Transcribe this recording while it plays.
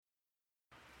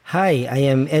Hi, I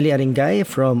am Eli Aringay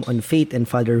from On Faith and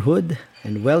Fatherhood,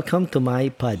 and welcome to my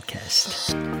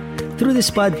podcast. Through this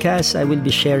podcast, I will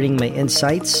be sharing my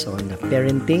insights on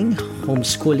parenting,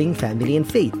 homeschooling, family, and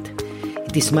faith.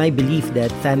 It is my belief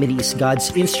that family is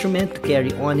God's instrument to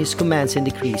carry on His commands and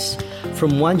decrees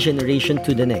from one generation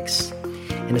to the next.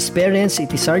 And as parents,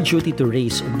 it is our duty to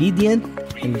raise obedient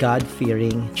and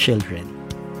God-fearing children.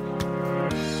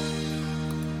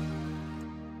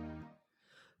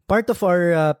 Part of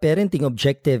our parenting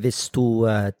objective is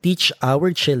to teach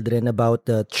our children about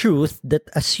the truth that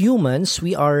as humans,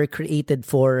 we are created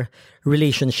for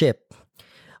relationship.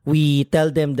 We tell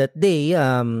them that they,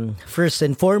 first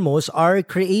and foremost, are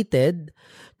created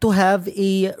to have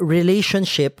a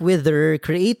relationship with their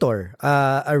Creator,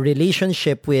 a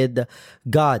relationship with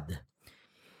God.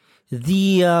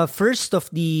 The first of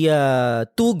the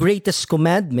two greatest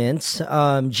commandments,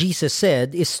 Jesus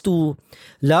said, is to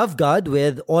love God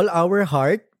with all our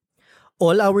heart,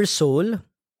 all our soul,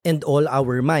 and all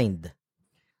our mind.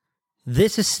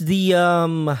 This is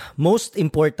the most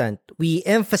important. We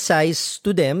emphasize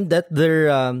to them that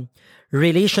their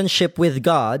relationship with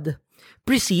God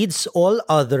precedes all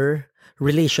other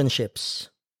relationships.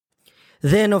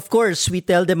 Then, of course, we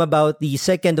tell them about the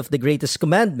second of the greatest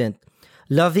commandment,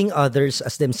 loving others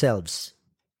as themselves.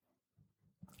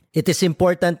 It is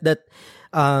important that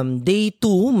they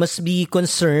too must be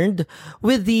concerned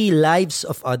with the lives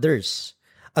of others.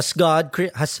 As God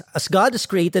has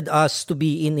created us to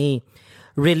be in a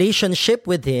relationship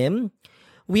with Him,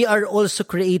 we are also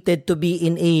created to be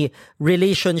in a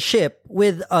relationship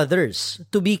with others,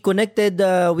 to be connected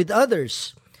with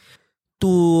others,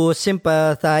 to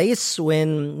sympathize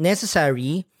when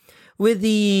necessary with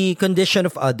the condition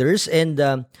of others and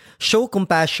show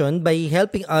compassion by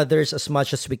helping others as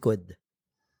much as we could.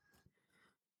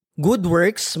 Good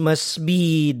works must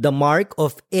be the mark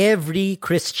of every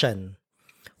Christian.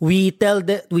 We tell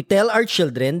our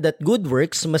children that good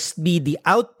works must be the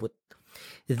output,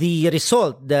 the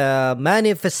result, the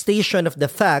manifestation of the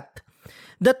fact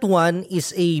that one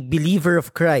is a believer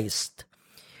of Christ.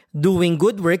 Doing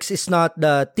good works is not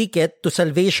the ticket to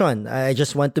salvation. I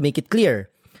just want to make it clear.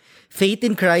 Faith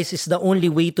in Christ is the only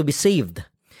way to be saved.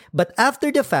 But after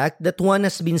the fact that one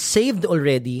has been saved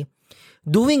already,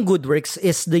 doing good works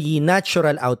is the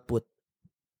natural output.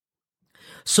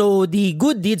 So the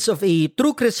good deeds of a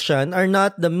true Christian are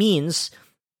not the means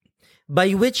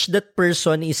by which that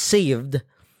person is saved,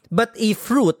 but a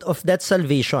fruit of that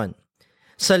salvation.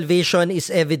 Salvation is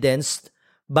evidenced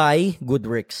by good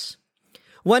works.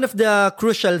 One of the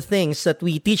crucial things that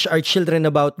we teach our children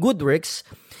about good works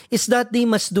is that they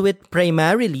must do it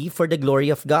primarily for the glory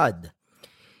of God.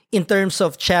 In terms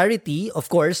of charity, of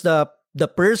course, the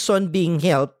person being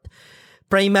helped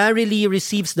primarily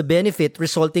receives the benefit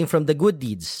resulting from the good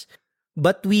deeds.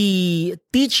 But we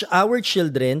teach our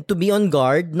children to be on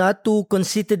guard not to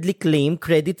conceitedly claim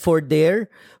credit for their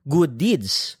good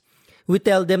deeds. We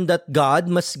tell them that God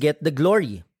must get the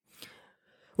glory.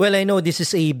 Well, I know this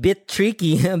is a bit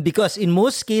tricky because in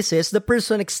most cases, the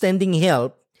person extending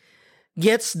help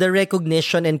gets the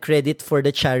recognition and credit for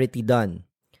the charity done.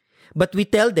 But we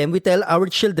tell our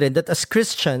children that as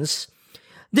Christians,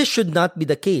 this should not be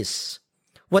the case.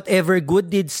 Whatever good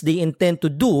deeds they intend to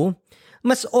do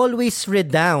must always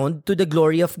redound to the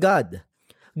glory of God.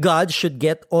 God should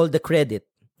get all the credit.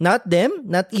 Not them,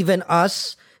 not even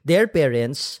us, their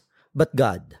parents, but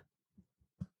God.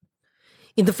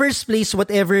 In the first place,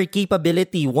 whatever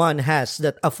capability one has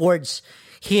that affords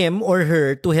him or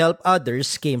her to help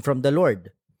others came from the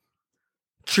Lord.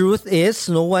 Truth is,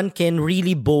 no one can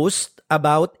really boast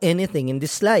about anything in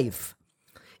this life.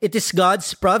 It is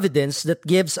God's providence that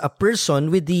gives a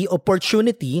person with the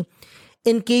opportunity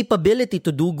and capability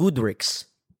to do good works.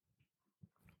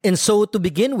 And so, to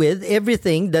begin with,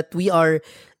 everything that we are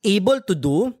able to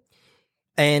do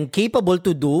and capable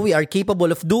to do, we are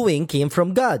capable of doing, came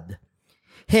from God.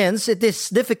 Hence, it is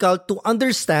difficult to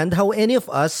understand how any of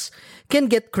us can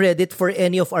get credit for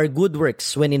any of our good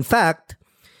works when in fact,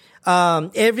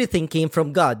 everything came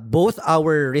from God, both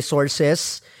our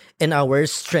resources and our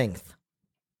strength.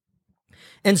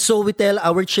 And so we tell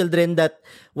our children that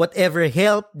whatever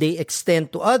help they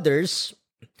extend to others,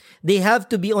 they have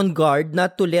to be on guard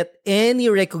not to let any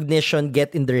recognition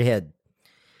get in their head.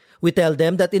 We tell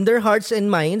them that in their hearts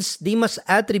and minds, they must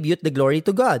attribute the glory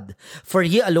to God, for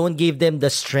He alone gave them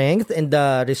the strength and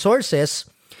the resources,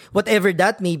 whatever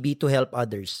that may be, to help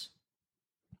others.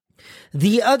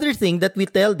 The other thing that we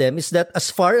tell them is that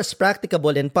as far as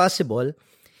practicable and possible,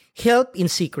 help in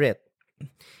secret.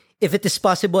 If it is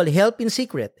possible, help in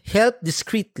secret, help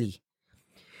discreetly.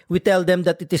 We tell them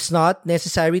that it is not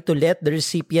necessary to let the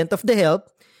recipient of the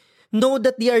help know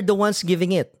that they are the ones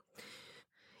giving it.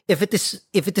 If it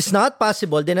is not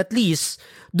possible, then at least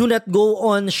do not go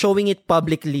on showing it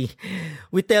publicly.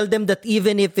 We tell them that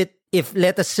even if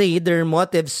let us say their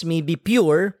motives may be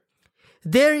pure,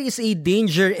 there is a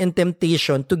danger and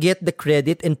temptation to get the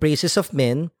credit and praises of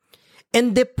men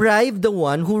and deprive the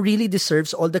one who really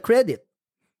deserves all the credit,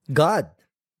 God.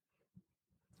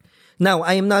 Now,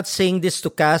 I am not saying this to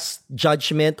cast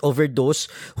judgment over those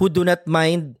who do not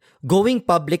mind going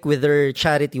public with their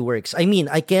charity works. I mean,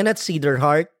 I cannot see their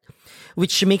heart,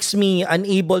 which makes me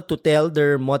unable to tell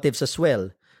their motives as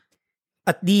well.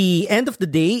 At the end of the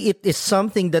day, it is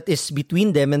something that is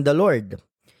between them and the Lord.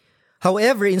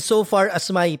 However, insofar as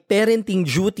my parenting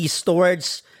duties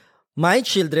towards my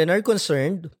children are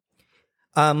concerned,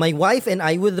 my wife and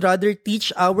I would rather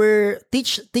teach our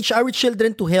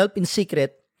children to help in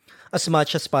secret as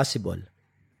much as possible.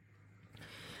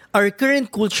 Our current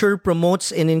culture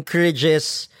promotes and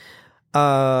encourages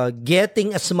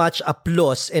getting as much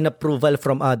applause and approval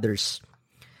from others.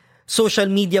 Social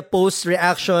media post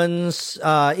reactions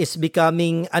is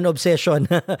becoming an obsession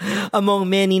among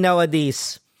many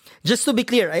nowadays. Just to be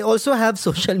clear, I also have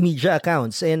social media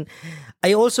accounts and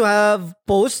I also have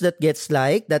posts that gets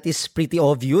liked. That is pretty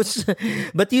obvious.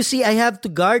 But you see, I have to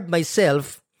guard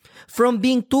myself from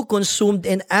being too consumed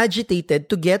and agitated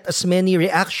to get as many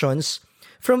reactions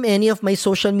from any of my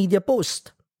social media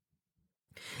posts.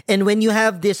 And when you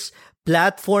have this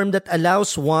platform that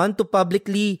allows one to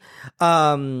publicly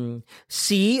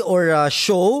see or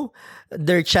show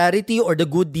their charity or the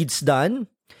good deeds done,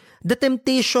 the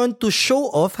temptation to show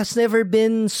off has never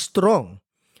been strong.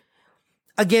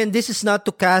 Again, this is not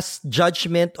to cast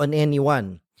judgment on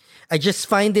anyone. I just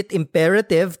find it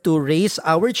imperative to raise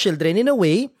our children in a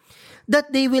way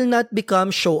that they will not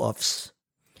become show-offs.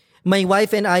 My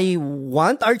wife and I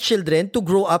want our children to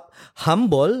grow up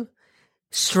humble,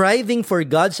 striving for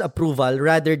God's approval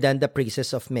rather than the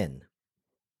praises of men.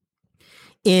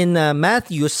 In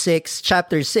Matthew 6,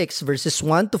 chapter 6, verses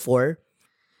 1 to 4,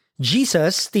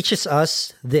 Jesus teaches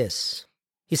us this.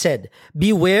 He said,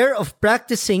 "Beware of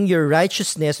practicing your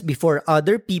righteousness before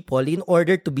other people in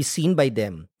order to be seen by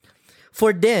them.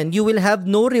 For then you will have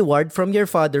no reward from your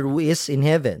Father who is in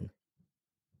heaven.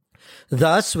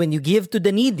 Thus, when you give to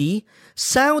the needy,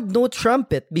 sound no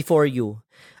trumpet before you,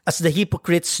 as the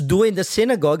hypocrites do in the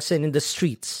synagogues and in the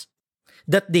streets,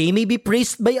 that they may be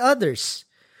praised by others.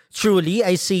 Truly,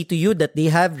 I say to you that they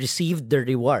have received their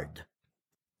reward.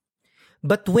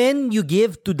 But when you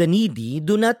give to the needy,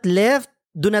 do not let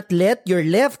your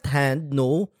left hand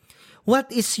know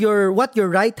what your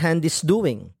right hand is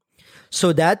doing,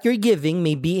 so that your giving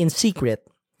may be in secret,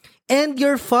 and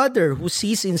your Father who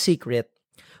sees in secret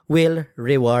will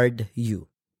reward you."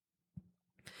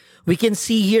 We can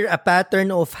see here a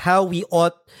pattern of how we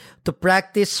ought to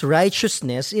practice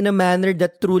righteousness in a manner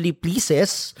that truly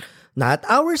pleases not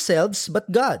ourselves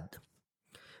but God.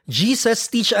 Jesus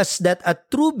teaches us that a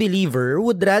true believer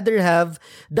would rather have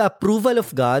the approval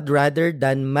of God rather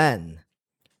than man.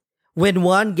 When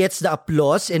one gets the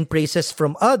applause and praises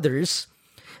from others,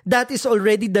 that is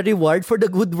already the reward for the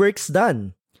good works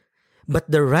done. But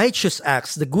the righteous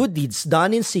acts, the good deeds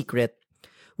done in secret,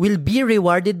 will be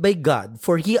rewarded by God,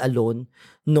 for He alone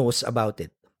knows about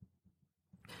it.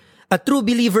 A true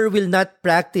believer will not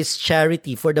practice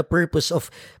charity for the purpose of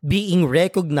being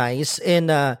recognized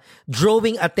and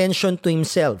drawing attention to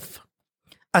himself.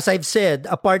 As I've said,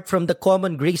 apart from the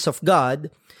common grace of God,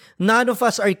 none of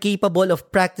us are capable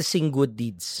of practicing good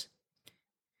deeds.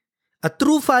 A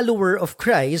true follower of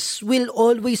Christ will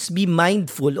always be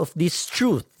mindful of this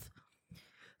truth.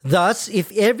 Thus,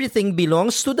 if everything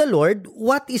belongs to the Lord,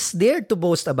 what is there to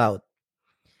boast about?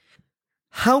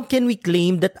 How can we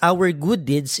claim that our good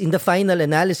deeds in the final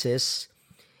analysis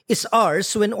is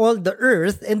ours when all the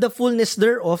earth and the fullness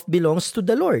thereof belongs to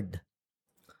the Lord?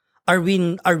 Are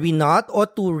we not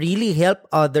ought to really help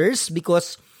others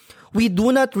because we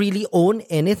do not really own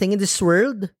anything in this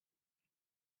world?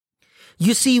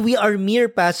 You see, we are mere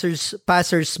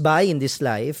passers-by in this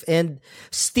life and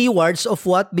stewards of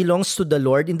what belongs to the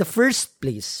Lord in the first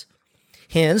place.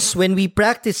 Hence, when we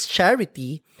practice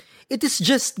charity, it is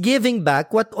just giving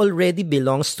back what already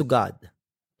belongs to God.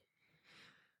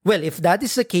 Well, if that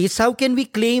is the case, how can we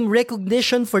claim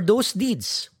recognition for those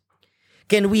deeds?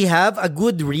 Can we have a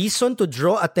good reason to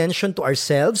draw attention to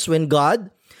ourselves when God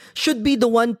should be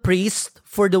the one praised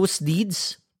for those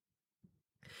deeds?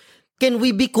 Can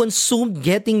we be consumed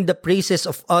getting the praises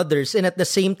of others and at the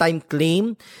same time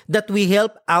claim that we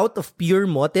help out of pure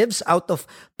motives, out of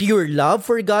pure love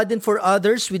for God and for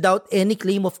others without any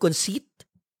claim of conceit?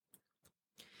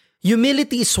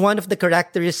 Humility is one of the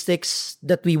characteristics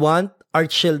that we want our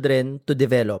children to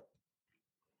develop.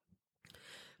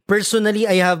 Personally,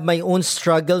 I have my own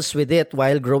struggles with it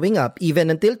while growing up. Even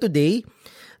until today,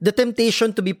 the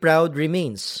temptation to be proud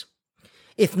remains.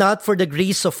 If not for the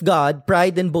grace of God,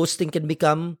 pride and boasting can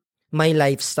become my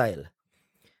lifestyle.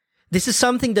 This is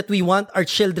something that we want our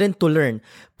children to learn.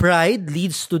 Pride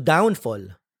leads to downfall.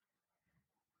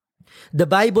 The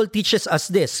Bible teaches us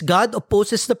this: God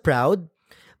opposes the proud,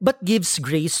 but gives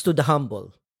grace to the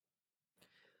humble.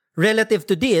 Relative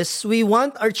to this, we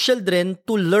want our children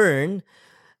to learn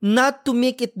not to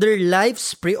make it their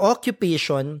life's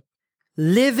preoccupation,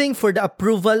 living for the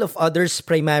approval of others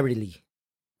primarily.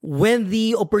 When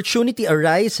the opportunity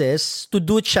arises to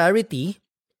do charity,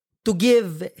 to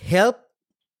give help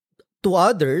to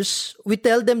others, we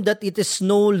tell them that it is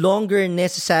no longer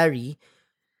necessary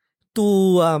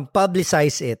to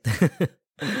publicize it.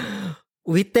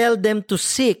 We tell them to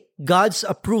seek God's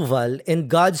approval and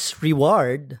God's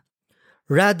reward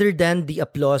rather than the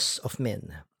applause of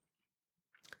men.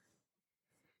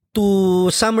 To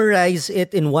summarize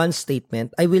it in one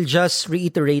statement, I will just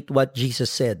reiterate what Jesus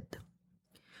said.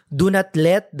 Do not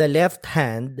let the left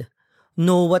hand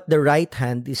know what the right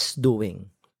hand is doing.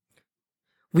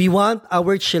 We want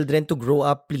our children to grow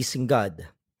up pleasing God.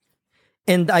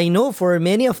 And I know for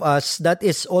many of us, that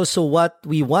is also what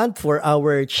we want for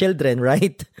our children,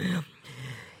 right?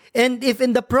 And if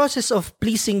in the process of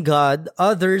pleasing God,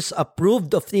 others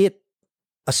approved of it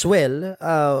as well,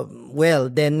 well,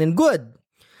 then and good.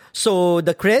 So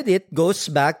the credit goes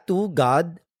back to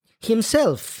God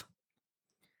Himself.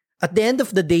 At the end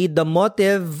of the day, the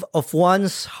motive of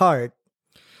one's heart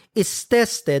is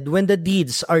tested when the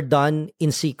deeds are done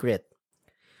in secret,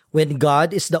 when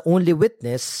God is the only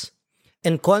witness,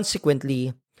 and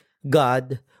consequently,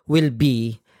 God will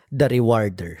be the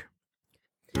rewarder.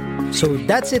 So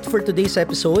that's it for today's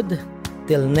episode.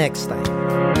 Till next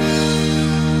time.